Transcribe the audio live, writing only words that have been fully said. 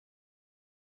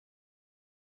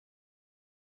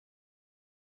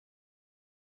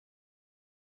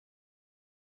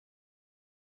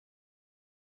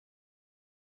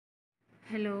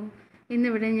Hello,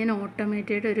 ഇന്നിവിടെ ഞാൻ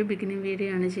ഓട്ടോമേറ്റയുടെ ഒരു ബിഗിനിങ് വീഡിയോ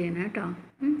ആണ് ചെയ്യുന്നത് കേട്ടോ.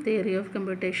 തിയറി ഓഫ്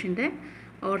കമ്പ്യൂട്ടേഷൻ്റെ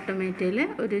ഓട്ടോമേറ്റയിൽ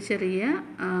ഒരു ചെറിയ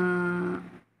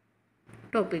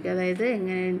ടോപ്പിക്, അതായത്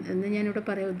എങ്ങനെ എന്ന് ഞാനിവിടെ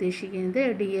പറയാൻ ഉദ്ദേശിക്കുന്നത്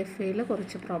DFAയിലെ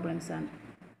കുറച്ച് പ്രോബ്ലംസാണ്.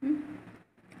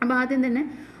 അപ്പോൾ ആദ്യം തന്നെ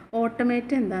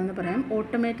ഓട്ടോമേറ്റ എന്താണെന്ന് പറയാം.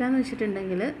 ഓട്ടോമേറ്റ എന്ന്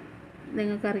വെച്ചിട്ടുണ്ടെങ്കിൽ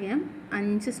നിങ്ങൾക്കറിയാം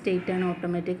 5 സ്റ്റേറ്റാണ്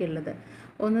ഓട്ടോമാറ്റിക് ഉള്ളത്.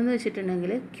 ഒന്നെന്ന്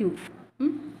വെച്ചിട്ടുണ്ടെങ്കിൽ ക്യൂ.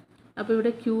 അപ്പോൾ ഇവിടെ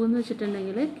ക്യൂ എന്ന്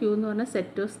വെച്ചിട്ടുണ്ടെങ്കിൽ ക്യൂ എന്ന് പറഞ്ഞാൽ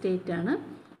സെറ്റ് ഓഫ് സ്റ്റേറ്റ് ആണ്.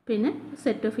 പിന്നെ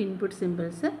സെറ്റ് ഓഫ് ഇൻപുട്ട്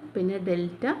സിമ്പിൾസ്, പിന്നെ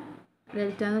ഡെൽറ്റ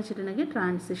എന്ന് വെച്ചിട്ടുണ്ടെങ്കിൽ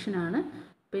ട്രാൻസിഷൻ ആണ്.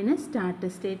 പിന്നെ സ്റ്റാർട്ട്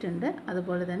സ്റ്റേറ്റ് ഉണ്ട്,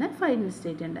 അതുപോലെ തന്നെ ഫൈനൽ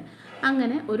സ്റ്റേറ്റ് ഉണ്ട്.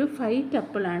 അങ്ങനെ ഒരു 5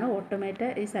 ടപ്പിളാണ് ഓട്ടോമേറ്റ.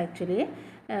 Is actually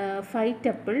 5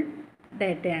 tuple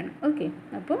ഡേറ്റയാണ്. ഓക്കെ,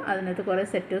 അപ്പോൾ അതിനകത്ത് കുറേ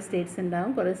സെറ്റ് ഓഫ് സ്റ്റേറ്റ്സ്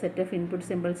ഉണ്ടാവും, കുറേ സെറ്റ് ഓഫ് ഇൻപുട്ട്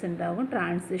സിമ്പിൾസ് ഉണ്ടാവും,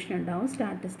 ട്രാൻസിഷൻ ഉണ്ടാവും,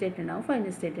 സ്റ്റാർട്ട് സ്റ്റേറ്റ് ഉണ്ടാവും,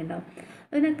 ഫൈനൽ സ്റ്റേറ്റ് ഉണ്ടാവും.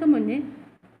 അതിനൊക്കെ മുന്നേ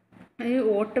ഈ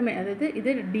അതായത് ഇത്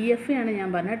DFA ആണ് ഞാൻ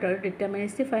പറഞ്ഞത് കേട്ടോ.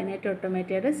 ഡിറ്റർമിനിസ്റ്റിക് ഫൈനൈറ്റ്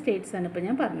ഓട്ടോമേറ്റയുടെ സ്റ്റേറ്റ്സ് ആണ് ഇപ്പോൾ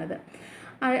ഞാൻ പറഞ്ഞത്.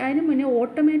 അതിന് മുന്നേ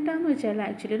ഓട്ടോമേറ്റ എന്ന് വെച്ചാൽ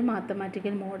ആക്ച്വലി ഒരു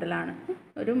മാത്തമാറ്റിക്കൽ മോഡലാണ്.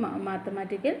 ഒരു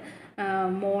മാത്തമാറ്റിക്കൽ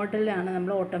മോഡലാണ്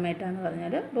നമ്മൾ ഓട്ടോമേറ്റ എന്ന്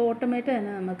പറഞ്ഞാൽ. അപ്പോൾ ഓട്ടോമേറ്റ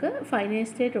തന്നെ നമുക്ക്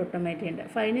ഫൈനൈറ്റ് സ്റ്റേറ്റ് ഓട്ടോമേറ്റ ഉണ്ട്.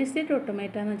 ഫൈനൈറ്റ് സ്റ്റേറ്റ്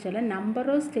ഓട്ടോമേറ്റ എന്ന് വെച്ചാൽ number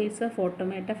of States of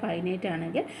ഓട്ടോമേറ്റ finite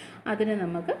ആണെങ്കിൽ അതിന്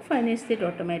നമുക്ക് ഫൈനൈറ്റ് സ്റ്റേറ്റ്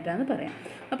ഓട്ടോമേറ്റ എന്ന് പറയാം.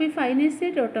 അപ്പോൾ ഈ ഫൈനൈറ്റ്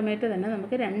സ്റ്റേറ്റ് ഓട്ടോമേറ്റ തന്നെ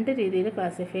നമുക്ക് 2 രീതിയിൽ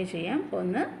ക്ലാസിഫൈ ചെയ്യാം.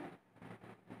 ഒന്ന്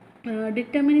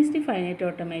ഡിറ്റർമിനിസ്റ്റിക് ഫൈനൈറ്റ്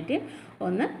ഓട്ടോമേറ്റീവ്,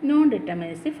 ഒന്ന് non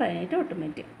deterministic finite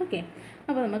automotive. Okay,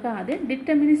 അപ്പോൾ നമുക്ക് ആദ്യം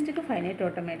ഡിറ്റർമിനിസ്റ്റിക് ഫൈനൈറ്റ്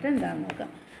ഓട്ടോമേറ്റ എന്താണെന്ന് നോക്കാം.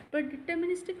 ഇപ്പോൾ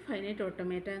ഡിറ്റർമിനിസ്റ്റിക് ഫൈനൈറ്റ്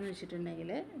ഓട്ടോമേറ്റ എന്ന് വെച്ചിട്ടുണ്ടെങ്കിൽ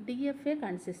DFA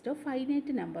consist of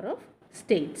finite number of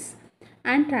States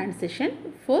and transition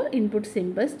four input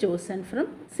symbols chosen from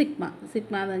sigma.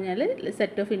 Sigma എന്ന് പറഞ്ഞാൽ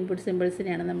സെറ്റ് ഓഫ് ഇൻപുട്ട്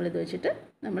സിമ്പിൾസിനെയാണ് നമ്മളിത് വെച്ചിട്ട്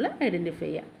നമ്മൾ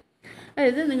ഐഡൻറ്റിഫൈ ചെയ്യുക.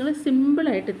 അതായത് നിങ്ങൾ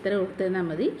സിമ്പിളായിട്ട് ഇത്ര കൊടുത്തുതന്നാൽ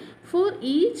മതി. For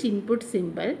each input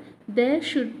simple there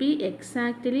should be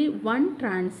exactly 1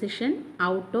 transition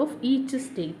out of each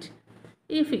state.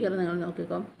 ഈ ഫിഗർ നിങ്ങൾ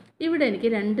നോക്കിക്കോ. ഇവിടെ എനിക്ക്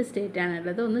 2 സ്റ്റേറ്റാണ്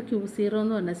ഉള്ളത്. ഒന്ന് Q0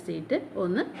 എന്ന് പറഞ്ഞ സ്റ്റേറ്റ്,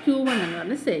 ഒന്ന് Q1 എന്ന്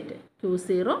പറഞ്ഞ സ്റ്റേറ്റ്.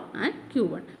 Q0 and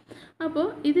Q1. അപ്പോൾ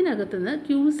ഇതിനകത്തുനിന്ന്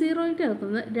Q0ൻ്റെ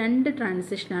അകത്തുനിന്ന് 2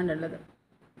 ട്രാൻസിഷനാണ് ഉള്ളത്.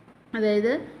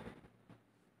 അതായത്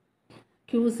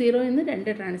Q0 നിന്ന്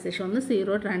 2 ട്രാൻസിഷൻ, ഒന്ന്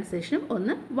 0 ട്രാൻസിഷനും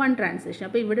ഒന്ന് 1 ട്രാൻസിഷൻ.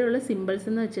 അപ്പോൾ ഇവിടെയുള്ള സിമ്പിൾസ്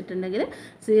എന്ന് വെച്ചിട്ടുണ്ടെങ്കിൽ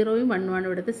 0യും 1ഉം ആണ്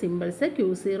ഇവിടുത്തെ സിമ്പിൾസ്,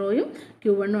 Q0യും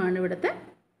Q1ഉം ആണ് ഇവിടുത്തെ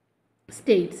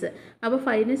സ്റ്റേറ്റ്സ്. അപ്പോൾ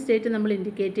ഫൈനൽ സ്റ്റേറ്റ് നമ്മൾ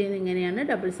ഇൻഡിക്കേറ്റ് ചെയ്യുന്നത് ഇങ്ങനെയാണ്.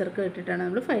 ഡബിൾ സർക്കിൾ ഇട്ടിട്ടാണ്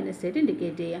നമ്മൾ ഫൈനൽ സ്റ്റേറ്റ്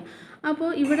ഇൻഡിക്കേറ്റ് ചെയ്യുക. അപ്പോൾ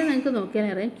ഇവിടെ നിങ്ങൾക്ക്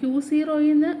നോക്കിയാൽ അറിയാം Q0യിൽ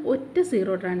നിന്ന് ഒറ്റ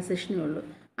 0 ട്രാൻസിഷനേ ഉള്ളൂ.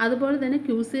 അതുപോലെ തന്നെ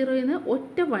Q0യിൽ നിന്ന്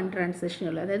ഒറ്റ 1 ട്രാൻസിഷനേ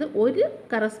ഉള്ളൂ. അതായത് ഒരു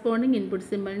കറസ്പോണ്ടിങ് ഇൻപുട്ട്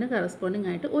സിമ്പിളിന് കറസ്പോണ്ടിങ്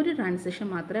ആയിട്ട് ഒരു ട്രാൻസിഷൻ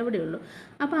മാത്രമേ അവിടെ ഉള്ളൂ.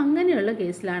 അപ്പോൾ അങ്ങനെയുള്ള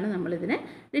കേസിലാണ് നമ്മളിതിനെ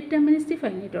ഡിറ്റർമിനിസ്റ്റിക്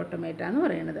ഫൈനൈറ്റ് ഓട്ടോമേറ്റ എന്ന്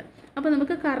പറയുന്നത്. അപ്പോൾ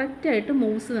നമുക്ക് കറക്റ്റായിട്ട്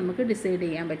മൂവ്സ് നമുക്ക് ഡിസൈഡ്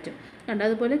ചെയ്യാൻ പറ്റും. കണ്ടോ,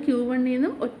 അതുപോലെ Q1ൽ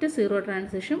നിന്നും ഒറ്റ 0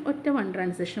 ട്രാൻസിഷൻ, ഒറ്റ 1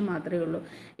 ട്രാൻസിഷൻ മാത്രമേ ഉള്ളൂ.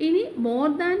 ഇനി മോർ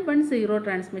ദാൻ 1 0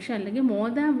 ട്രാൻസ്മിഷൻ അല്ലെങ്കിൽ മോർ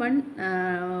ദാൻ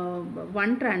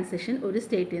 1 ട്രാൻസിഷൻ ഒരു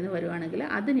സ്റ്റേറ്റിൽ നിന്ന് വരുവാണെങ്കിൽ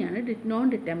അതിനെയാണ് നോൺ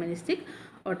ഡിറ്റർമിനിസ്റ്റിക്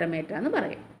ഓട്ടോമേറ്റ എന്ന്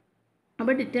പറയും.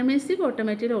 അപ്പോൾ ഡിറ്റർമിനിസ്റ്റിക്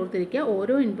ഓട്ടോമേറ്റയിൽ ഓർത്തിരിക്കുക,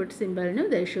 ഓരോ input സിമ്പിളിനും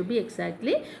there should be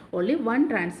exactly only 1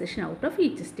 transition out of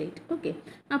each state. Okay,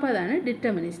 അപ്പോൾ അതാണ്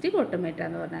ഡിറ്റർമിനിസ്റ്റിക് ഓട്ടോമേറ്റ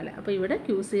എന്ന് പറഞ്ഞാൽ. അപ്പോൾ ഇവിടെ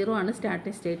Q0 ആണ്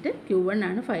സ്റ്റാർട്ടിംഗ് സ്റ്റേറ്റ്, Q1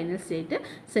 ആണ് final state,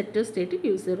 set of state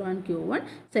Q0 and Q1,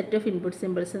 set of input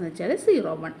symbols എന്ന് വെച്ചാൽ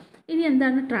 0 1. ഇനി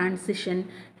എന്താണ് ട്രാൻസിഷൻ?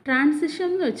 ട്രാൻസിഷൻ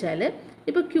എന്ന് വെച്ചാൽ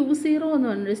ഇപ്പോൾ Q0 എന്ന്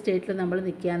പറഞ്ഞൊരു സ്റ്റേറ്റിൽ നമ്മൾ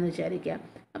നിൽക്കുകയെന്ന് വിചാരിക്കുക.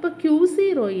 അപ്പോൾ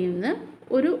Q0യിൽ നിന്ന്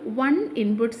ഒരു 1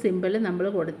 ഇൻപുട്ട് സിമ്പിൾ നമ്മൾ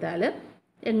കൊടുത്താൽ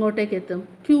എങ്ങോട്ടേക്ക് എത്തും?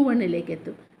 Q1ലേക്ക്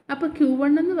എത്തും. അപ്പോൾ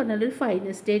Q1 എന്ന് പറഞ്ഞാൽ ഒരു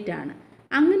ഫൈനൽ സ്റ്റേറ്റ് ആണ്.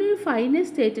 അങ്ങനെ ഒരു ഫൈനൽ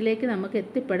സ്റ്റേറ്റിലേക്ക് നമുക്ക്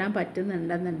എത്തിപ്പെടാൻ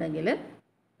പറ്റുന്നുണ്ടെന്നുണ്ടെങ്കിൽ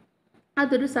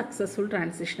അതൊരു സക്സസ്ഫുൾ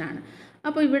ട്രാൻസിഷനാണ്.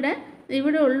 അപ്പോൾ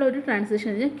ഇവിടെ ഉള്ള ഒരു ട്രാൻസിഷൻ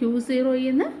എന്ന് വെച്ചാൽ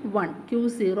Q0യിൽ നിന്ന് 1,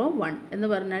 Q0 1 എന്ന്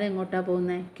പറഞ്ഞാൽ എങ്ങോട്ടാണ്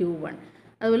പോകുന്നത്? Q1.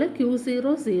 അതുപോലെ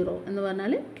Q0 0 എന്ന്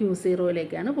പറഞ്ഞാൽ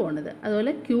Q0യിലേക്കാണ് പോകുന്നത്.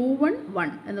 അതുപോലെ Q1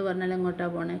 1 എന്ന് പറഞ്ഞാൽ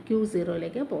എങ്ങോട്ടാണ് പോകുന്നത്?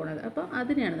 Q0യിലേക്കാണ് പോകുന്നത്. അപ്പോൾ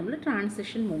അതിനെയാണ് നമ്മൾ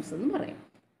ട്രാൻസിഷൻ മൂവ്സ് എന്ന് പറയും.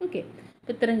 ഓക്കെ,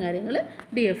 ഇത്തരം കാര്യങ്ങൾ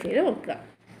DFAയിൽ ഓർക്കുക.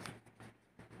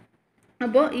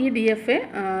 അപ്പോൾ ഈ DFA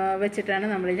വെച്ചിട്ടാണ്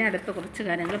നമ്മളിനി അടുത്ത കുറച്ച്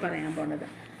കാര്യങ്ങൾ പറയാൻ പോകുന്നത്.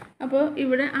 അപ്പോൾ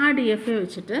ഇവിടെ ആ DFA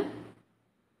വെച്ചിട്ട്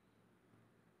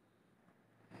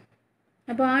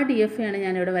DFA ആണ്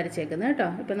ഞാനിവിടെ വരച്ചേക്കുന്നത് കേട്ടോ.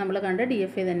 ഇപ്പോൾ നമ്മൾ കണ്ട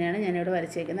DFA തന്നെയാണ് ഞാനിവിടെ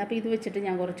വരച്ചേക്കുന്നത്. അപ്പോൾ ഇത് വെച്ചിട്ട്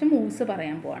ഞാൻ കുറച്ച് മൂവ്സ്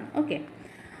പറയാൻ പോവാണ്. ഓക്കെ,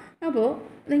 അപ്പോൾ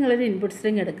നിങ്ങളൊരു ഇൻപുട്ട്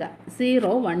സ്ട്രിങ് എടുക്കുക,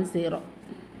 0 1 0.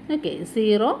 ഓക്കെ,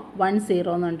 0 1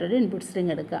 0 എന്ന് പറഞ്ഞിട്ടൊരു ഇൻപുട്ട്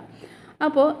സ്ട്രിങ് എടുക്കുക.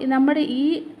 അപ്പോൾ നമ്മുടെ ഈ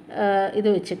ഇത്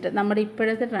വെച്ചിട്ട് നമ്മുടെ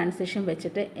ഇപ്പോഴത്തെ ട്രാൻസിഷൻ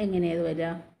വെച്ചിട്ട് എങ്ങനെയാണ് വരിക?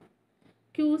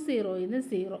 Q0യിൽ നിന്ന്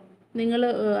 0. നിങ്ങൾ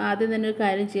ആദ്യം തന്നെ ഒരു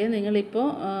കാര്യം ചെയ്യുക. നിങ്ങളിപ്പോൾ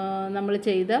നമ്മൾ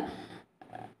ചെയ്ത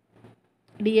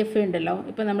DFA ഉണ്ടല്ലോ,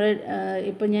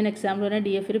 ഇപ്പോൾ ഞാൻ എക്സാമ്പിൾ പറഞ്ഞാൽ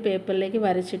DFA ഒരു പേപ്പറിലേക്ക്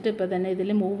വരച്ചിട്ട് ഇപ്പോൾ തന്നെ ഇതിൽ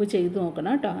മൂവ് ചെയ്ത്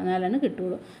നോക്കണം കേട്ടോ, എന്നാലാണ്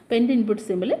കിട്ടുള്ളൂ. അപ്പോൾ എൻ്റെ ഇൻപുട്ട്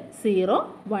സിമ്പിൾ 0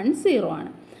 1 0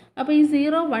 ആണ്. അപ്പോൾ ഈ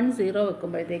 0 1 0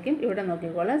 വെക്കുമ്പോഴത്തേക്കും ഇവിടെ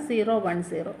നോക്കിക്കോളാം 0 1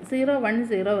 0 0 1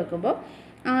 0 വെക്കുമ്പോൾ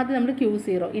ആദ്യം നമ്മൾ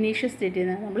Q0 ഇനീഷ്യൽ സ്റ്റേറ്റിൽ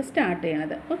നിന്നാണ് നമ്മൾ സ്റ്റാർട്ട്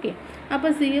ചെയ്യണത്. ഓക്കെ,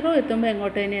 അപ്പോൾ 0 എത്തുമ്പോൾ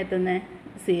എങ്ങോട്ട് തന്നെ എത്തുന്നത്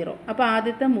 0. അപ്പോൾ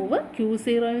ആദ്യത്തെ മൂവ്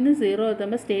Q0യിൽ നിന്ന് 0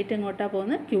 എത്തുമ്പോൾ സ്റ്റേറ്റ് എങ്ങോട്ടാണ്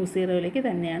പോകുന്നത് Q0യിലേക്ക്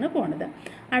തന്നെയാണ് പോകുന്നത്.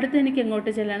 അടുത്ത് എനിക്ക്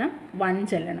എങ്ങോട്ട് ചെല്ലണം 1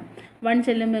 ചെല്ലണം. 1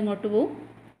 ചെല്ലുമ്പോൾ എങ്ങോട്ട് പോകും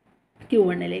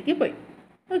Q1ലേക്ക് പോയി.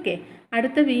 ഓക്കെ,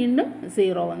 അടുത്ത വീണ്ടും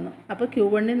 0 വന്നു. അപ്പോൾ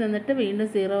Q1ൽ നിന്നിട്ട് വീണ്ടും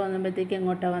 0 വന്നപ്പോഴത്തേക്ക്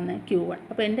എങ്ങോട്ടാണ് വന്നത് Q1.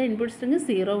 അപ്പോൾ എൻ്റെ ഇൻപുട്ട് സ്ട്രിങ്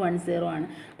 0 1 0 ആണ്.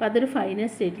 അപ്പോൾ അതൊരു ഫൈനൽ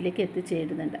സ്റ്റേറ്റിലേക്ക്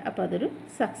എത്തിച്ചേരുന്നുണ്ട്. അപ്പോൾ അതൊരു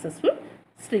സക്സസ്ഫുൾ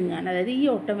സ്ട്രിങ് ആണ്. അതായത് ഈ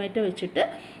ഓട്ടോമേറ്റ വെച്ചിട്ട്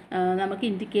നമുക്ക്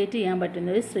ഇൻഡിക്കേറ്റ് ചെയ്യാൻ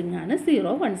പറ്റുന്ന ഒരു സ്ട്രിങ് ആണ്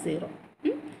 0 1 0.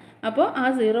 അപ്പോൾ ആ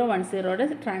 0 1 0യുടെ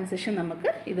ട്രാൻസിഷൻ നമുക്ക്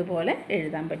ഇതുപോലെ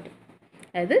എഴുതാൻ പറ്റും.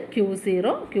 അതായത്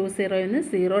Q0യിൽ നിന്ന്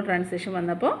 0 ട്രാൻസിഷൻ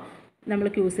വന്നപ്പോൾ നമ്മൾ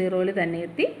Q0യിൽ തന്നെ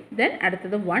എത്തി. ദെൻ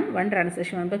അടുത്തത് 1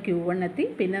 ട്രാൻസിഷൻ വന്നപ്പോൾ Q1 എത്തി.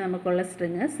 പിന്നെ നമുക്കുള്ള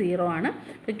സ്ട്രിങ് 0 ആണ്.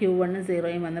 അപ്പോൾ Q1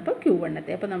 0 വന്നപ്പോൾ Q1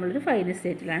 എത്തി. അപ്പോൾ നമ്മളൊരു ഫൈനൽ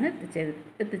സ്റ്റേറ്റിലാണ്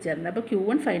എത്തിച്ചേർന്നത്. അപ്പോൾ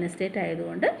Q1 ഫൈനൽ സ്റ്റേറ്റ്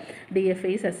ആയതുകൊണ്ട്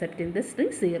DFA is accepting the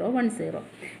string 0 1 0.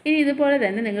 ഇനി ഇതുപോലെ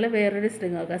തന്നെ നിങ്ങൾ വേറൊരു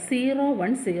സ്ട്രിങ് നോക്കുക 0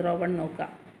 1 0 1 നോക്കുക.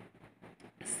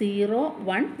 0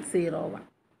 1 0 1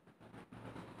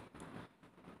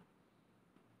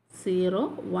 0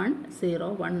 1 0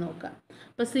 1 നോക്കുക.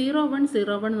 അപ്പോൾ 0 1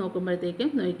 0 1 നോക്കുമ്പോഴത്തേക്കും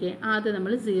നോക്കിയേ, ആദ്യം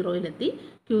നമ്മൾ 0യിലെത്തി.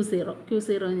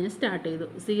 Q0 ഞാൻ സ്റ്റാർട്ട് ചെയ്തു.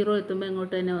 0 എത്തുമ്പോൾ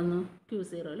എങ്ങോട്ട് തന്നെ വന്നു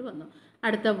Q0യിൽ വന്നു.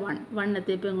 അടുത്ത 1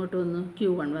 എത്തിയപ്പോൾ എങ്ങോട്ട് വന്നു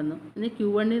Q1 വന്നു. ഇനി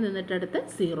Q1ൽ നിന്നിട്ട് അടുത്ത്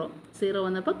 0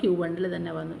 വന്നപ്പോൾ Q1ൽ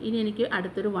തന്നെ വന്നു. ഇനി എനിക്ക്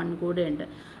അടുത്തൊരു 1 കൂടെ ഉണ്ട്.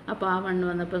 അപ്പോൾ ആ 1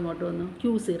 വന്നപ്പോൾ എങ്ങോട്ട് വന്നു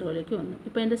Q0യിലേക്ക് വന്നു.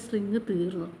 ഇപ്പോൾ എൻ്റെ സ്ട്രിങ്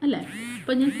തീർന്നു അല്ലേ.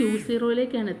 അപ്പോൾ ഞാൻ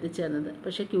Q0യിലേക്കാണ് എത്തിച്ചേർന്നത്.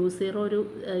 പക്ഷേ Q0 ഒരു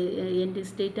എൻഡ്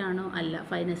സ്റ്റേറ്റ് ആണോ? അല്ല,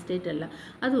 ഫൈനൽ സ്റ്റേറ്റ് അല്ല.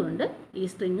 അതുകൊണ്ട് ഈ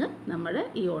സ്ട്രിങ് നമ്മുടെ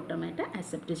ഈ ഓട്ടോമേറ്റ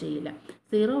അക്സെപ്റ്റ് ചെയ്യില്ല.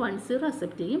 0 1 0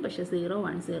 അക്സെപ്റ്റ് ചെയ്യും, പക്ഷേ 0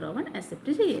 1 0 1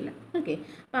 അക്സെപ്റ്റ് ചെയ്യില്ല. ഓക്കെ,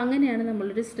 അപ്പോൾ അങ്ങനെയാണ്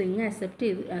നമ്മളൊരു സ്ട്രിങ്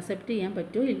അക്സെപ്റ്റ് ചെയ്യാൻ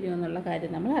പറ്റുമോ ഇല്ലയോ എന്നുള്ള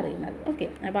കാര്യം നമ്മൾ അറിയുന്നത്. ഓക്കെ,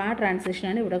 അപ്പോൾ ആ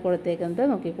ട്രാൻസിഷനാണ് ഇവിടെ കൊടുത്തേക്കുന്നത്.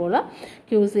 നോക്കിക്കോളാം,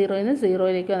 Q0യിൽ നിന്ന്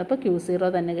 0യിലേക്ക് വന്നപ്പോൾ Q0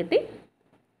 തന്നെ കിട്ടി.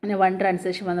 പിന്നെ 1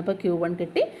 ട്രാൻസിഷൻ വന്നപ്പോൾ Q1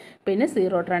 കിട്ടി. പിന്നെ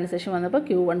 0 ട്രാൻസിഷൻ വന്നപ്പോൾ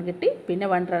Q1 കിട്ടി. പിന്നെ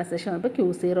 1 ട്രാൻസിഷൻ വന്നപ്പോൾ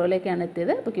Q0യിലേക്കാണ്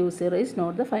എത്തിയത്. അപ്പോൾ Q0 is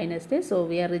not the final state, so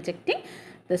we R rejecting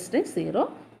the string 0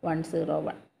 1 0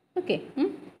 1. Okay,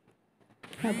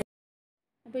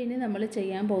 അപ്പോൾ ഇനി നമ്മൾ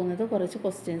ചെയ്യാൻ പോകുന്നത് കുറച്ച്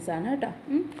ക്വസ്റ്റ്യൻസ് ആണ് കേട്ടോ.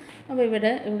 അപ്പോൾ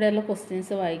ഇവിടെയുള്ള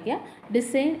ക്വസ്റ്റ്യൻസ് വായിക്കുക.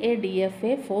 Design A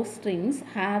DFA four strings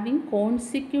having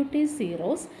consecutive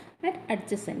zeros at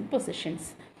adjacent positions.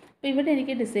 അപ്പോൾ ഇവിടെ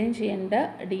എനിക്ക് ഡിസൈൻ ചെയ്യേണ്ട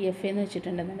DFA എന്ന്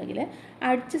വെച്ചിട്ടുണ്ടെന്നുണ്ടെങ്കിൽ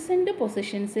അഡ്ജസൻറ്റ്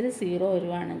പൊസിഷൻസിൽ 0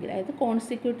 വരുവാണെങ്കിൽ, അതായത്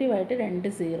കോൺസിക്യൂട്ടീവായിട്ട്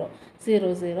 2 0 0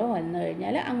 0 വന്നു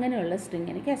കഴിഞ്ഞാൽ അങ്ങനെയുള്ള സ്ട്രിങ്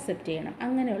എനിക്ക് അക്സെപ്റ്റ് ചെയ്യണം.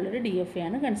 അങ്ങനെയുള്ളൊരു DFA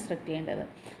ആണ് കൺസ്ട്രക്ട് ചെയ്യേണ്ടത്.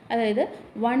 അതായത്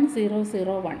 1 0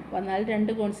 0 1 വന്നാൽ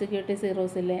 2 കോൺസിക്യൂട്ടീവ്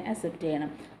സീറോസ് അല്ലേ അക്സെപ്റ്റ് ചെയ്യണം.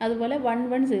 അതുപോലെ 1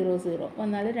 1 0 0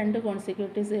 വന്നാൽ 2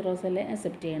 കോൺസിക്യൂട്ടീവ് സീറോസ് അല്ലേ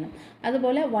അക്സെപ്റ്റ് ചെയ്യണം.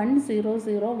 അതുപോലെ 1 0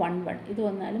 0 1 1 ഇത്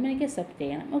വന്നാലും എനിക്ക് അക്സെപ്റ്റ്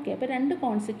ചെയ്യണം. ഓക്കെ, അപ്പോൾ 2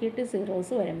 കോൺസിക്യൂട്ടീവ്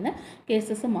സീറോസ് വരുന്ന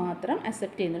കേസസ് മാത്രം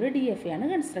അക്സെപ്റ്റ് ചെയ്യുന്നൊരു DFA ആണ്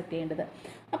കൺസ്ട്രക്ട് ചെയ്യേണ്ടത്.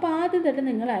 അപ്പോൾ ആദ്യം തന്നെ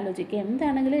നിങ്ങൾ ആലോചിക്കുക,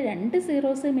 എന്താണെങ്കിലും 2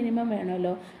 സീറോസ് മിനിമം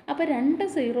വേണമല്ലോ. അപ്പോൾ 2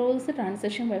 സീറോസ്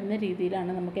ട്രാൻസാക്ഷൻ വരുന്ന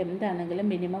രീതിയിലാണ് നമുക്ക് എന്താണെങ്കിലും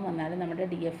മിനിമം വന്നാലും നമ്മുടെ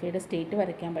DFAയുടെ സ്റ്റേറ്റ്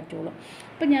വരയ്ക്കാൻ പറ്റുള്ളൂ.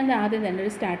 അപ്പോൾ ഞാൻ ആദ്യം തന്നെ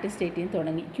ഒരു സ്റ്റാർട്ടിംഗ് സ്റ്റേറ്റിൽ നിന്ന്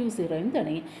തുടങ്ങി, Q0യും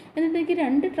തുടങ്ങി. എന്നിട്ട് എനിക്ക്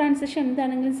 2 ട്രാൻസാക്ഷൻ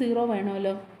എന്താണെങ്കിലും 0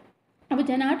 വേണമല്ലോ. അപ്പോൾ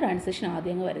ഞാൻ ആ ട്രാൻസാക്ഷൻ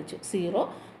ആദ്യം അങ്ങ് വരച്ചു. 0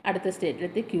 അടുത്ത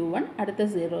സ്റ്റേറ്റിലെത്തി Q1, അടുത്ത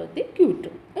 0 എത്തി Q2.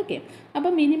 ഓക്കെ,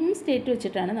 അപ്പോൾ മിനിമം സ്റ്റേറ്റ്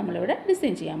വെച്ചിട്ടാണ് നമ്മളിവിടെ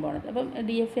ഡിസൈൻ ചെയ്യാൻ പോകുന്നത്. അപ്പം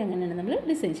DFA അങ്ങനെയാണ് നമ്മൾ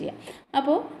ഡിസൈൻ ചെയ്യുക.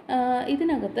 അപ്പോൾ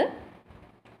ഇതിനകത്ത്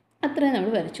അത്രയും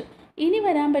നമ്മൾ വരച്ചു. ഇനി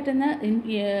വരാൻ പറ്റുന്ന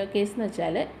കേസ് എന്ന്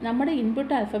വെച്ചാൽ നമ്മുടെ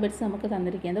ഇൻപുട്ട് ആൽഫബറ്റ്സ് നമുക്ക്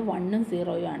തന്നിരിക്കുന്നത് 1ഉം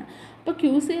 0യും ആണ്. അപ്പോൾ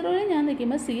Q0യിൽ ഞാൻ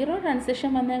നിൽക്കുമ്പോൾ 0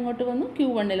 ട്രാൻസാക്ഷൻ വന്നാൽ എങ്ങോട്ട് വന്നു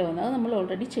Q1ൽ വന്നു. അത് നമ്മൾ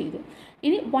ഓൾറെഡി ചെയ്തു.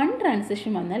 ഇനി 1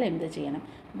 ട്രാൻസാക്ഷൻ വന്നാൽ എന്ത് ചെയ്യണം?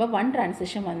 അപ്പോൾ 1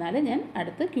 ട്രാൻസാക്ഷൻ വന്നാൽ ഞാൻ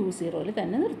അടുത്ത് Q0യിൽ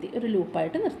തന്നെ നിർത്തി, ഒരു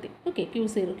ലൂപ്പായിട്ട് നിർത്തി. ഓക്കെ,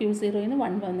 Q0യിൽ നിന്ന്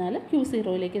 1 വന്നാൽ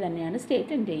Q0യിലേക്ക് തന്നെയാണ്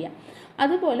സ്റ്റേറ്റ് എൻഡ് ചെയ്യുക.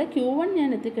 അതുപോലെ Q1 ഞാൻ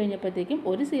എത്തിക്കഴിഞ്ഞപ്പോഴത്തേക്കും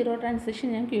ഒരു 0 ട്രാൻസാക്ഷൻ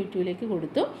ഞാൻ Q2യിലേക്ക്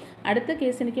കൊടുത്തു. അടുത്ത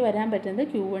കേസ് എനിക്ക് വരാൻ പറ്റുന്നത്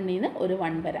Q1ൽ നിന്ന് ഒരു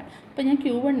 1 വരാം. അപ്പോൾ ഞാൻ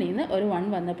Q1ൽ നിന്ന് ഒരു 1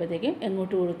 വന്നപ്പോഴത്തേക്കും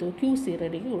എങ്ങോട്ട് കൊടുത്തു?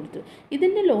 Q0യിലേക്ക് കൊടുത്തു.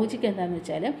 ഇതിൻ്റെ ലോജിക്ക് എന്താണെന്ന്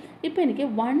വെച്ചാൽ, ഇപ്പോൾ എനിക്ക്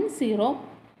 1 0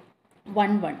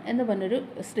 1 1 എന്ന് പറഞ്ഞൊരു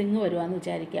സ്ട്രിങ് വരുവാന്ന്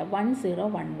വിചാരിക്കുക. 1 0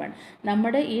 1 1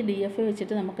 നമ്മുടെ ഈ DFA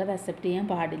വെച്ചിട്ട് നമുക്കത് അക്സെപ്റ്റ് ചെയ്യാൻ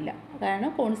പാടില്ല.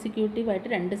 കാരണം കോൺസിക്യൂട്ടീവായിട്ട്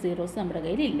 2 സീറോസ് നമ്മുടെ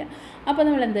കയ്യിലില്ല. അപ്പോൾ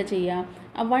നമ്മൾ എന്താ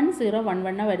ചെയ്യുക? 1 0 1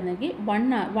 1 വരുന്നെങ്കിൽ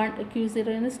 1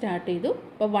 Q0യിൽ നിന്ന് സ്റ്റാർട്ട് ചെയ്തു.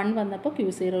 അപ്പോൾ 1 വന്നപ്പോൾ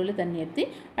Q0യിൽ തന്നെ എത്തി.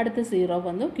 അടുത്ത് 0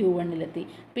 വന്നു, Q1ലെത്തി.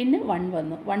 പിന്നെ 1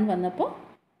 വന്നു, 1 വന്നപ്പോൾ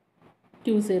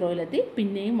Q0യിലെത്തി.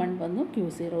 പിന്നെയും 1 വന്നു,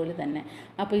 Q0യിൽ തന്നെ.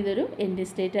 അപ്പോൾ ഇതൊരു എൻഡ്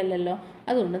സ്റ്റേറ്റ് അല്ലല്ലോ,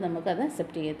 അതുകൊണ്ട് നമുക്കത്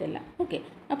അക്സെപ്റ്റ് ചെയ്യത്തില്ല. ഓക്കെ,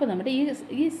 അപ്പോൾ നമ്മുടെ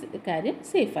ഈ കാര്യം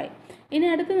സേഫായി. ഇനി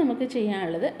അടുത്ത് നമുക്ക്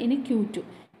ചെയ്യാനുള്ളത് ഇനി Q2.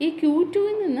 ഈ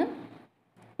Q2ൽ നിന്ന്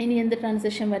ഇനി എന്ത്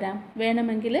ട്രാൻസിഷൻ വരാം?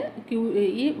 വേണമെങ്കിൽ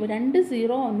ഈ 2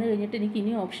 0 വന്നു കഴിഞ്ഞിട്ട് എനിക്ക്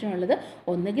ഇനി ഓപ്ഷൻ ഉള്ളത്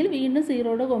ഒന്നുകിൽ വീണ്ടും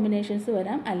 0യുടെ കോമ്പിനേഷൻസ്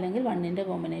വരാം, അല്ലെങ്കിൽ 1ൻ്റെ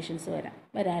കോമ്പിനേഷൻസ്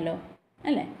വരാമല്ലോ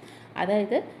അല്ലേ?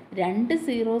 അതായത് 2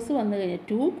 സീറോസ് വന്നു കഴിഞ്ഞാൽ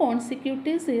 2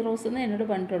 കോൺസിക്യൂട്ടീവ് സീറോസ് എന്ന് എന്നോട്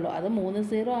പറഞ്ഞിട്ടുള്ളൂ. അത് 3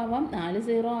 0 ആവാം, 4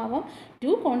 0 ആവാം.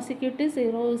 2 കോൺസിക്യൂട്ടീവ്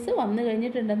സീറോസ് വന്നു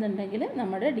കഴിഞ്ഞിട്ടുണ്ടെന്നുണ്ടെങ്കിൽ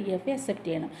നമ്മുടെ DFA അക്സെപ്റ്റ്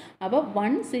ചെയ്യണം. അപ്പോൾ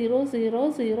 1 0 0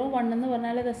 0 1 എന്ന്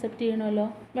പറഞ്ഞാൽ അത് അക്സെപ്റ്റ് ചെയ്യണമല്ലോ,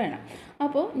 വേണം.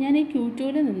 അപ്പോൾ ഞാൻ ഈ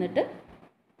Q2ൽ നിന്നിട്ട്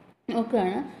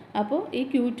നോക്കുകയാണ്. അപ്പോൾ ഈ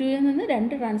Q2ൽ നിന്ന്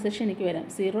 2 ട്രാൻസിഷൻ എനിക്ക് വരാം.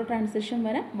 0 ട്രാൻസിഷൻ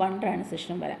വരാം, 1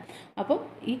 ട്രാൻസിഷൻ വരാം. അപ്പോൾ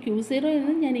ഈ Q0യിൽ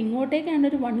നിന്ന് ഞാൻ ഇങ്ങോട്ടേക്കാണ്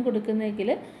ഒരു 1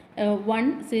 കൊടുക്കുന്നതെങ്കിൽ 1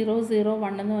 0 0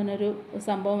 1 എന്ന് പറഞ്ഞൊരു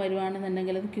സംഭവം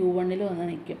വരുവാണെന്നുണ്ടെങ്കിൽ അത് Q1ൽ വന്ന്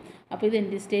നിൽക്കും. അപ്പോൾ ഇത്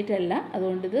എൻഡ് സ്റ്റേറ്റ് അല്ല,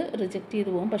 അതുകൊണ്ട് ഇത് റിജക്റ്റ് ചെയ്ത്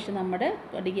പോകും. പക്ഷേ നമ്മുടെ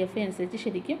DFA അനുസരിച്ച്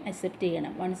ശരിക്കും അക്സെപ്റ്റ്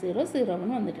ചെയ്യണം 1 0 0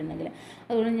 1 വന്നിട്ടുണ്ടെങ്കിൽ.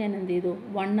 അതുകൊണ്ട് ഞാൻ എന്ത് ചെയ്തു,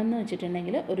 1 എന്ന്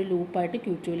വെച്ചിട്ടുണ്ടെങ്കിൽ ഒരു ലൂപ്പായിട്ട്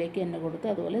Q2ലേക്ക് തന്നെ കൊടുത്തു.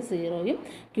 അതുപോലെ 0യും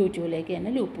Q2ലേക്ക്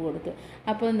തന്നെ ലൂപ്പ് കൊടുത്തു.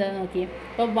 അപ്പോൾ എന്താ നോക്കി,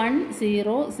 അപ്പോൾ 1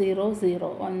 0 0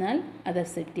 0 വന്നാൽ അത്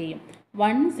അക്സെപ്റ്റ് ചെയ്യും.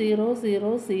 1 0 0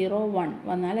 0 1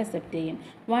 വന്നാൽ അക്സെപ്റ്റ് ചെയ്യും.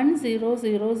 1 0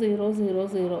 0 0 0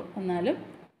 0 വന്നാലും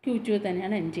Q2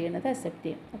 തന്നെയാണ് എൻഡ് ചെയ്യുന്നത്, അക്സെപ്റ്റ്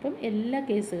ചെയ്യും. അപ്പം എല്ലാ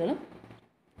കേസുകളും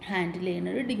ഹാൻഡിൽ ചെയ്യുന്ന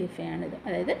ഒരു DFA ആണിത്.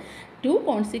 അതായത് 2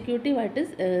 കോൺസിക്യൂട്ടീവായിട്ട്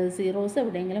സീറോസ്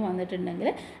എവിടെയെങ്കിലും വന്നിട്ടുണ്ടെങ്കിൽ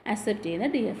അക്സെപ്റ്റ് ചെയ്യുന്ന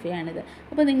DFA ആണിത്.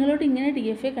 അപ്പോൾ നിങ്ങളോട് ഇങ്ങനെ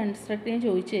DFA കൺസ്ട്രക്ട് ചെയ്യാൻ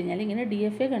ചോദിച്ചു കഴിഞ്ഞാൽ ഇങ്ങനെ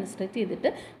DFA കൺസ്ട്രക്ട്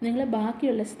ചെയ്തിട്ട് നിങ്ങൾ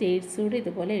ബാക്കിയുള്ള സ്റ്റേറ്റ്സ് കൂടി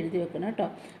ഇതുപോലെ എഴുതി വെക്കണം കേട്ടോ.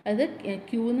 അത്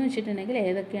Q എന്ന് വെച്ചിട്ടുണ്ടെങ്കിൽ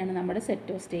ഏതൊക്കെയാണ് നമ്മുടെ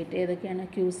സെറ്റ് ഓഫ് സ്റ്റേറ്റ്, ഏതൊക്കെയാണ്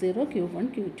Q0 Q1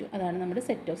 Q2, അതാണ് നമ്മുടെ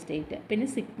സെറ്റ് ഓഫ് സ്റ്റേറ്റ്. പിന്നെ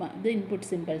സിഗ്മ, ഇത് ഇൻപുട്ട്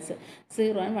സിമ്പിൾസ്,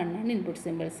 0 and 1 ആണ് ഇൻപുട്ട്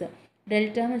സിമ്പിൾസ്.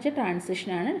 ഡെൽറ്റ എന്ന് വെച്ചാൽ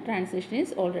ട്രാൻസിഷനാണ്, transition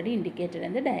is already indicated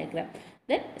in the diagram.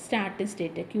 Then starting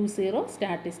state Q0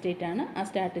 starting state ആണ്. ആ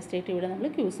സ്റ്റാർട്ടിംഗ് സ്റ്റേറ്റ് ഇവിടെ നമ്മൾ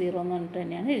Q0 എന്ന് പറഞ്ഞിട്ട്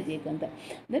തന്നെയാണ് എഴുതിയിരിക്കുന്നത്.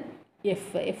 ദെൻ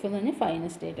എഫ് എന്ന് പറഞ്ഞാൽ ഫൈനൽ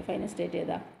സ്റ്റേറ്റ്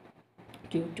ഏതാ,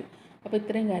 Q2. അപ്പോൾ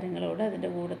ഇത്രയും കാര്യങ്ങളോട്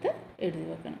അതിൻ്റെ കൂടത്ത് എഴുതി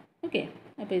വെക്കണം. ഓക്കെ,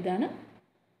 അപ്പോൾ ഇതാണ്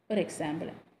ഒരു എക്സാമ്പിൾ.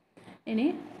 ഇനി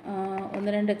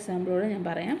 1-2 എക്സാമ്പിളോട് ഞാൻ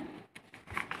പറയാം.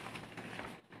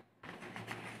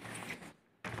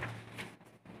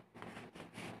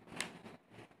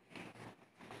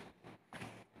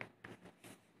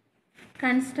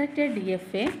 Construct a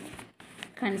DFA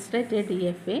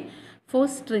for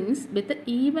strings with an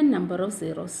even number of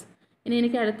zeros. ഇനി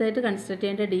എനിക്ക് അടുത്തായിട്ട് കൺസ്ട്രക്ട്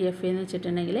ചെയ്യേണ്ട DFA എന്ന്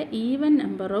വെച്ചിട്ടുണ്ടെങ്കിൽ ഈവൻ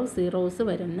നമ്പർ ഓഫ് സീറോസ്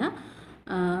വരുന്ന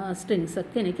സ്ട്രിങ്സ്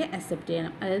ഒക്കെ എനിക്ക് അക്സെപ്റ്റ്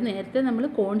ചെയ്യണം. അതായത് നേരത്തെ നമ്മൾ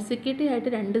കോൺസിക്യൂട്ടീവ് ആയിട്ട്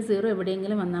 2 0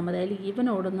 എവിടെയെങ്കിലും വന്നാൽ മതി, അതിൽ ഈവൻ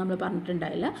ഓടും നമ്മൾ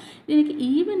പറഞ്ഞിട്ടുണ്ടായില്ല. എനിക്ക്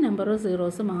ഈവൻ നമ്പർ ഓഫ്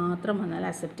സീറോസ് മാത്രം വന്നാൽ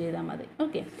അക്സെപ്റ്റ് ചെയ്താൽ മതി.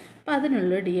 ഓക്കെ, അപ്പോൾ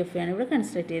അതിനുള്ള DFA ആണ് ഇവിടെ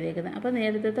കൺസ്ട്രക്ട് ചെയ്തേക്കുന്നത്. അപ്പോൾ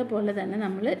നേരത്തെ പോലെ തന്നെ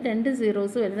നമ്മൾ 2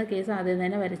 സീറോസ് വരുന്ന കേസ് ആദ്യം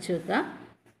തന്നെ വരച്ച് വെക്കുക.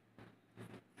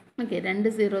 ഓക്കെ,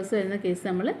 2 സീറോസ് വരുന്ന കേസ്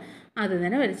നമ്മൾ ആദ്യം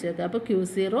തന്നെ വരച്ച് വെക്കുക. അപ്പോൾ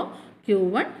Q0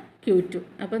 Q1 Q2.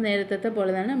 അപ്പോൾ നേരത്തെ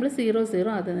പോലെ തന്നെ നമ്മൾ 0 0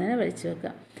 ആദ്യം തന്നെ വരച്ച്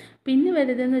വെക്കുക. പിന്നെ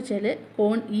വരുന്നതെന്ന് വെച്ചാൽ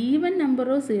ഈവൻ നമ്പർ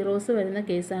ഓഫ് സീറോസ് വരുന്ന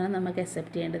കേസാണ് നമുക്ക്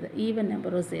അക്സെപ്റ്റ് ചെയ്യേണ്ടത്, ഈവൻ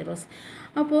നമ്പർ ഓഫ് സീറോസ്.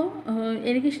 അപ്പോൾ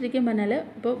എനിക്ക് ശരിക്കും പറഞ്ഞാൽ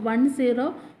ഇപ്പോൾ 1 0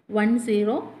 1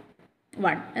 0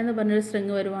 1 എന്ന് പറഞ്ഞൊരു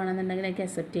സ്ട്രിങ് വരുവാണെന്നുണ്ടെങ്കിൽ എനിക്ക്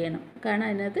അക്സെപ്റ്റ് ചെയ്യണം, കാരണം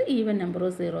അതിനകത്ത് ഈവൻ നമ്പർ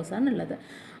ഓഫ് സീറോസാണ് ഉള്ളത്.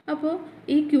 അപ്പോൾ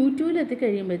ഈ Q2ൽ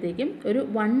എത്തിക്കഴിയുമ്പോഴത്തേക്കും ഒരു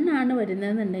 1 ആണ്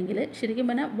വരുന്നതെന്നുണ്ടെങ്കിൽ ശരിക്കും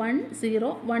പറഞ്ഞാൽ 1 0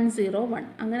 1 0 1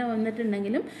 അങ്ങനെ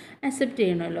വന്നിട്ടുണ്ടെങ്കിലും അക്സെപ്റ്റ്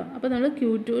ചെയ്യണമല്ലോ. അപ്പോൾ നമ്മൾ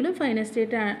Q2ൽ ഫൈനൽ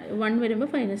സ്റ്റേറ്റ് 1 വരുമ്പോൾ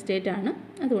ഫൈനൽ സ്റ്റേറ്റ് ആണ്,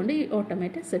 അതുകൊണ്ട് ഈ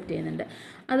ഓട്ടോമാറ്റ് അക്സെപ്റ്റ് ചെയ്യുന്നുണ്ട്.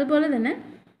 അതുപോലെ തന്നെ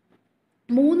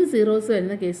 3 സീറോസ്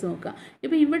വരുന്ന കേസ് നോക്കാം.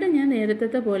 ഇപ്പോൾ ഇവിടെ ഞാൻ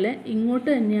നേരത്തെ പോലെ ഇങ്ങോട്ട്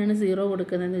തന്നെയാണ് 0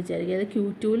 കൊടുക്കുന്നതെന്ന് വിചാരിക്കുക. അത്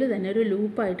Q2ൽ തന്നെ ഒരു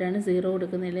ലൂപ്പായിട്ടാണ് 0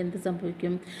 കൊടുക്കുന്നതിൽ എന്ത്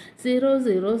സംഭവിക്കും, 0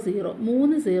 0 0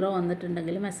 3 0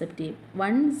 വന്നിട്ടുണ്ടെങ്കിലും അക്സെപ്റ്റ് ചെയ്യും.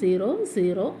 1 0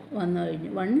 0 വന്നു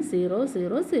കഴിഞ്ഞു, 1 0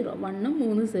 0 0 1ഉം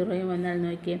 3 0യും വന്നാൽ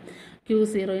നോക്കിയേ,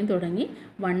 Q0യും തുടങ്ങി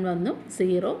 1 വന്നു,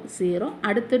 0 0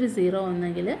 അടുത്തൊരു 0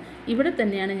 വന്നെങ്കിൽ ഇവിടെ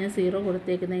തന്നെയാണ് ഞാൻ 0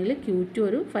 കൊടുത്തേക്കുന്നതെങ്കിൽ Q2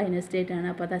 ഒരു ഫൈനൽ സ്റ്റേറ്റ് ആണ്,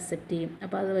 അപ്പോൾ അത് അക്സെപ്റ്റ് ചെയ്യും.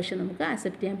 അപ്പോൾ അത് പക്ഷേ നമുക്ക്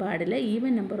അക്സെപ്റ്റ് ചെയ്യാൻ പാടില്ല,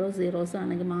 ഈവൻ നമ്പർ ഓഫ് സീറോസ്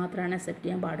ആണെങ്കിൽ മാത്രമാണ് അക്സെപ്റ്റ്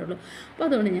ചെയ്യാൻ പാടുള്ളൂ. അപ്പോൾ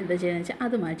അതുകൊണ്ട് ഞാൻ എന്താ ചെയ്യുന്നത് വെച്ചാൽ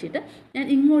അത് മാറ്റിയിട്ട് ഞാൻ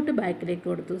ഇങ്ങോട്ട് ബാക്കിലേക്ക്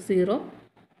കൊടുത്തു, 0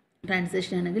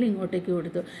 ട്രാൻസിഷൻ ആണെങ്കിൽ ഇങ്ങോട്ടേക്ക്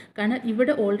കൊടുത്തു, കാരണം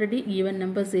ഇവിടെ ഓൾറെഡി ഈവൻ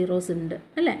നമ്പർ സീറോസ് ഉണ്ട്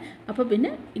അല്ലേ. അപ്പോൾ പിന്നെ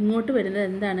ഇങ്ങോട്ട് വരുന്നത്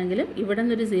എന്താണെങ്കിലും ഇവിടെ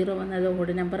നിന്നൊരു 0 വന്നത്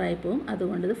ഓഡ് നമ്പർ ആയി പോകും,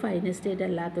 അതുകൊണ്ട് ഇത് ഫൈനൽ സ്റ്റേറ്റ്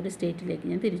അല്ലാത്തൊരു സ്റ്റേറ്റിലേക്ക്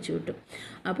ഞാൻ തിരിച്ചു വിട്ടു.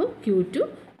 അപ്പോൾ Q2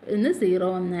 ഇന്ന് 0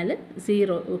 വന്നാൽ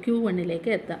 0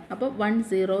 Q1ലേക്ക് എത്താം. അപ്പോൾ 1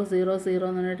 0 0 0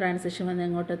 എന്നൊരു ട്രാൻസിഷൻ വന്ന്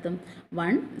എങ്ങോട്ടെത്തും,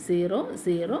 1 0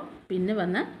 0 പിന്നെ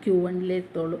വന്നാൽ Q1ലേക്ക്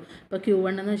എത്തുള്ളൂ. അപ്പോൾ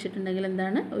Q1 എന്ന് വെച്ചിട്ടുണ്ടെങ്കിൽ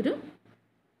എന്താണ്, ഒരു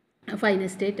ഫൈനൽ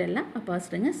സ്റ്റേറ്റ് അല്ല, അപ്പോൾ ആ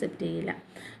സ്ട്രിങ് അക്സെപ്റ്റ് ചെയ്യില്ല.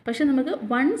 പക്ഷേ നമുക്ക്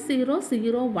 1 0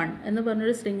 0 1 എന്ന്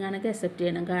പറഞ്ഞൊരു സ്ട്രിങ് ആണെങ്കിൽ അക്സെപ്റ്റ്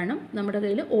ചെയ്യണം, കാരണം നമ്മുടെ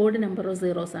കയ്യിൽ ഓഡ് നമ്പർ ഓഫ്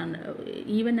സീറോസ് ആണ്,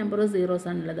 ഈവൻ നമ്പർ ഓഫ് സീറോസ്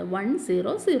ആണുള്ളത്, 1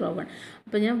 0 0 1.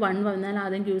 അപ്പോൾ ഞാൻ 1 വന്നാൽ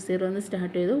ആദ്യം Q0 എന്ന്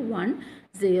സ്റ്റാർട്ട് ചെയ്തു, 1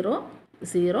 0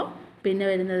 0 പിന്നെ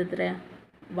വരുന്നത് എത്രയാണ്,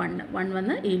 വൺ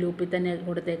വന്ന് ഈ ലൂപ്പിൽ തന്നെ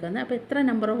കൊടുത്തേക്കുന്നത്. അപ്പോൾ എത്ര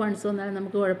നമ്പർ ഓഫ് വൺസ് വന്നാലും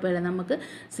നമുക്ക് കുഴപ്പമില്ല. നമുക്ക്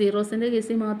സീറോസിൻ്റെ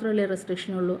കേസിൽ മാത്രമല്ലേ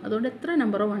റെസ്ട്രിക്ഷൻ ഉള്ളൂ. അതുകൊണ്ട് എത്ര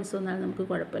നമ്പർ ഓഫ് വൺസ് വന്നാലും നമുക്ക്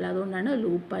കുഴപ്പമില്ല. അതുകൊണ്ടാണ്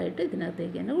ലൂപ്പായിട്ട്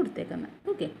ഇതിനകത്തേക്ക് തന്നെ കൊടുത്തേക്കുന്നത്.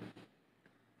 ഓക്കെ,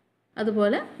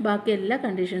 അതുപോലെ ബാക്കി എല്ലാ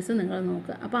കണ്ടീഷൻസും നിങ്ങൾ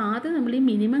നോക്കുക. അപ്പോൾ ആദ്യം നമ്മൾ ഈ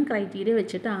മിനിമം ക്രൈറ്റീരിയ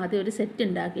വെച്ചിട്ട് ആദ്യം ഒരു സെറ്റ്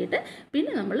ഉണ്ടാക്കിയിട്ട്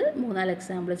പിന്നെ നമ്മൾ 3-4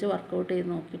 എക്സാമ്പിൾ വെച്ച് വർക്കൗട്ട് ചെയ്ത്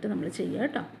നോക്കിയിട്ട് നമ്മൾ ചെയ്യുക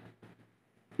കേട്ടോ.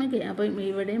 ഓക്കെ, അപ്പോൾ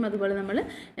ഇവിടെയും അതുപോലെ നമ്മൾ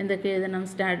എന്തൊക്കെ എഴുതണം,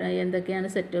 എന്തൊക്കെയാണ്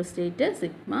set of state,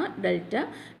 sigma, delta,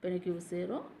 പിന്നെ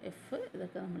Q0, F,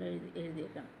 ഇതൊക്കെ നമ്മൾ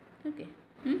എഴുതിയേക്കണം. ഓക്കെ,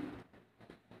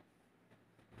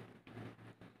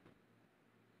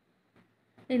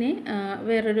 ഇനി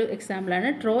വേറൊരു എക്സാമ്പിളാണ്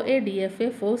draw A DFA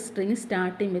four string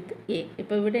starting with a.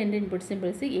 ഇപ്പോൾ ഇവിടെ എൻ്റെ ഇൻപുട്ട്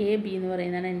സിമ്പിൾസ് AB എന്ന്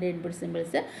പറയുന്നതാണ് എൻ്റെ ഇൻപുട്ട്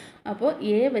സിമ്പിൾസ്. അപ്പോൾ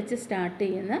എ വെച്ച് സ്റ്റാർട്ട്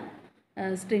ചെയ്യുന്ന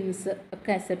സ്ട്രിങ്സ്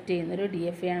ഒക്കെ അക്സെപ്റ്റ് ചെയ്യുന്നൊരു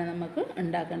DFA ആണ് നമുക്ക്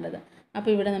ഉണ്ടാക്കേണ്ടത്.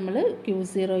 അപ്പോൾ ഇവിടെ നമ്മൾ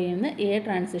Q0യിൽ നിന്ന് എ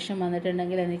ട്രാൻസിഷൻ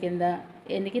വന്നിട്ടുണ്ടെങ്കിൽ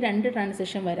എനിക്ക് 2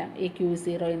 ട്രാൻസിഷൻ വരാം ഈ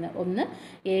Q0യിൽ നിന്ന്. ഒന്ന്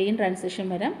എയും ട്രാൻസിഷൻ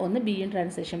വരാം, ഒന്ന് ബിയും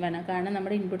ട്രാൻസിഷൻ വരാം. കാരണം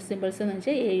നമ്മുടെ ഇൻപുട്ട് സിമ്പിൾസ് എന്ന്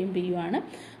വെച്ചാൽ എയും ബിയും ആണ്.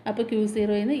 അപ്പോൾ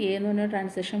Q0യിൽ നിന്ന് എ എന്ന് പറഞ്ഞ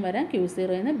ട്രാൻസിഷൻ വരാം,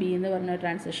 Q0യിൽ നിന്ന് ബി എന്ന് പറഞ്ഞ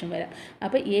ട്രാൻസിഷൻ വരാം.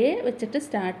 അപ്പോൾ എ വെച്ചിട്ട്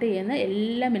സ്റ്റാർട്ട് ചെയ്യുന്ന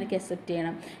എല്ലാം എനിക്ക് അക്സെപ്റ്റ്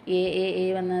ചെയ്യണം. എ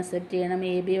വന്നാൽ അക്സെപ്റ്റ് ചെയ്യണം,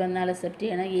 AB വന്നാൽ അക്സെപ്റ്റ്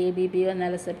ചെയ്യണം, ABB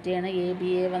വന്നാൽ അക്സെപ്റ്റ് ചെയ്യണം,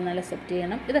 ABA വന്നാൽ അക്സെപ്റ്റ്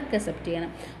ചെയ്യണം, ഇതൊക്കെ അക്സെപ്റ്റ്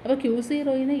ചെയ്യണം. അപ്പോൾ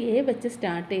Q0യിൽ നിന്ന് എ വെച്ച്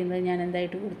സ്റ്റാർട്ട് ചെയ്യുന്നത് ഞാൻ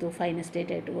എന്തായിട്ട് കൊടുത്തു, ഫൈനൽ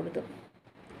സ്റ്റേറ്റ് ആയിട്ട് കൊടുത്തു.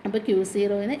 അപ്പോൾ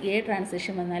Q0യിൽ നിന്ന് എ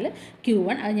ട്രാൻസിഷൻ വന്നാൽ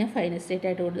Q1 അത് ഞാൻ ഫൈനൽ സ്റ്റേറ്റ്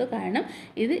ആയിട്ട് കൊടുത്തു. കാരണം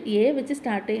ഇത് എ വെച്ച്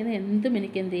സ്റ്റാർട്ട് ചെയ്യുന്ന എന്തും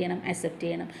എനിക്ക് എന്ത് ചെയ്യണം, അക്സെപ്റ്റ്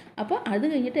ചെയ്യണം. അപ്പോൾ അത്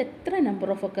കഴിഞ്ഞിട്ട് എത്ര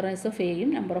നമ്പർ ഓഫ് ഒക്കറൻസ് ഓഫ്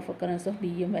എയും നമ്പർ ഓഫ് ഒക്കറൻസ് ഓഫ്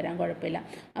ബിയും വരാൻ കുഴപ്പമില്ല.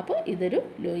 അപ്പോൾ ഇതൊരു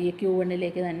ഈ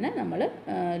Q1ലേക്ക് തന്നെ നമ്മൾ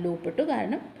ലൂപ്പിട്ടു.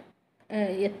 കാരണം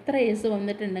എത്ര എസ്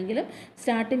വന്നിട്ടുണ്ടെങ്കിലും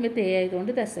സ്റ്റാർട്ടിങ് വിത്ത് എ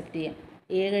ആയതുകൊണ്ട് ഇത് അക്സെപ്റ്റ് ചെയ്യാം.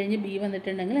 എ കഴിഞ്ഞ് ബി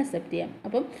വന്നിട്ടുണ്ടെങ്കിൽ അക്സെപ്റ്റ് ചെയ്യാം.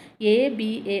 അപ്പം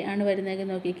A ആണ് വരുന്നതെങ്കിൽ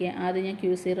നോക്കിക്കേ, ആദ്യം ഞാൻ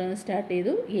Q0 സ്റ്റാർട്ട്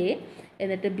ചെയ്തു എ,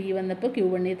 എന്നിട്ട് ബി വന്നപ്പോൾ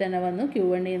Q1ൽ തന്നെ വന്നു,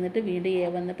 Q1ൽ നിന്നിട്ട് വീണ്ടും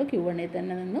എ വന്നപ്പോൾ Q1ൽ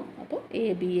തന്നെ നിന്നു. അപ്പോൾ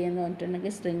ABA എന്ന്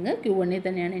പറഞ്ഞിട്ടുണ്ടെങ്കിൽ സ്ട്രിങ് Q1ൽ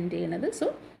തന്നെയാണ് എൻഡ് ചെയ്യുന്നത്. സോ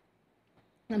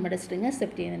നമ്മുടെ സ്ട്രിങ്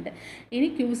അക്സെപ്റ്റ് ചെയ്യുന്നുണ്ട്. ഇനി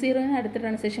Q0ന് അടുത്ത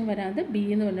ട്രാൻസിഷൻ വരാതെ ബി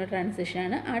എന്ന് പറഞ്ഞ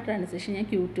ട്രാൻസിഷനാണ്. ആ ട്രാൻസിഷൻ ഞാൻ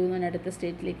Q2 എന്ന് പറഞ്ഞ അടുത്ത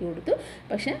സ്റ്റേറ്റിലേക്ക് കൊടുത്തു.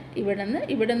 പക്ഷേ ഇവിടെ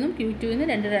നിന്നും Q2ൽ നിന്ന്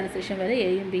 2 ട്രാൻസിഷൻ വരെ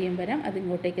എയും ബിയും വരാം, അത്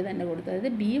ഇങ്ങോട്ടേക്ക് തന്നെ കൊടുത്തു.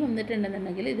 അതായത് ബി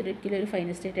വന്നിട്ടുണ്ടെന്നുണ്ടെങ്കിൽ ഇതൊരിക്കലും ഒരു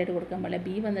ഫൈനൽ സ്റ്റേറ്റ് ആയിട്ട് കൊടുക്കാൻ പാടില്ല.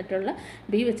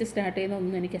 ബി വെച്ച് സ്റ്റാർട്ട് ചെയ്യുന്ന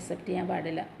ഒന്നും എനിക്ക് അക്സെപ്റ്റ് ചെയ്യാൻ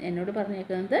പാടില്ല. എന്നോട്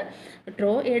പറഞ്ഞേക്കുന്നത്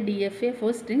draw A DFA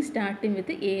four string starting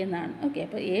with a എന്നാണ്. ഓക്കെ,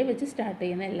 അപ്പോൾ എ വെച്ച് സ്റ്റാർട്ട്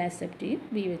ചെയ്യുന്ന എല്ലാം അക്സെപ്റ്റ് ചെയ്യും,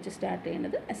 ബി വെച്ച് സ്റ്റാർട്ട്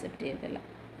ചെയ്യുന്നത് അക്സെപ്റ്റ് ചെയ്തില്ല.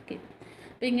 ഓക്കെ,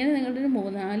 അപ്പോൾ ഇങ്ങനെ നിങ്ങളുടെ ഒരു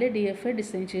 3-4 DFA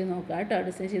ഡിസൈൻ ചെയ്ത് നോക്കുക കേട്ടോ.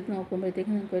 ഡിസൈൻ ചെയ്ത്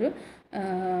നോക്കുമ്പോഴത്തേക്കും നിങ്ങൾക്കൊരു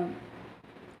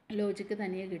ലോജിക്ക്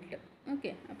തനിയെ കിട്ടും.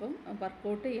 ഓക്കെ, അപ്പം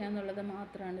വർക്കൗട്ട് ചെയ്യുക എന്നുള്ളത്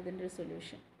മാത്രമാണ് ഇതിൻ്റെ ഒരു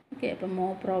സൊല്യൂഷൻ. ഓക്കെ, അപ്പം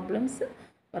പ്രോബ്ലംസ്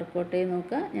വർക്കൗട്ട് ചെയ്ത്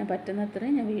നോക്കുക. ഞാൻ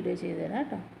പറ്റുന്നത്രയും ഞാൻ വീഡിയോ ചെയ്തു തരാം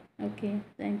കേട്ടോ. Okay,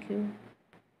 thank you.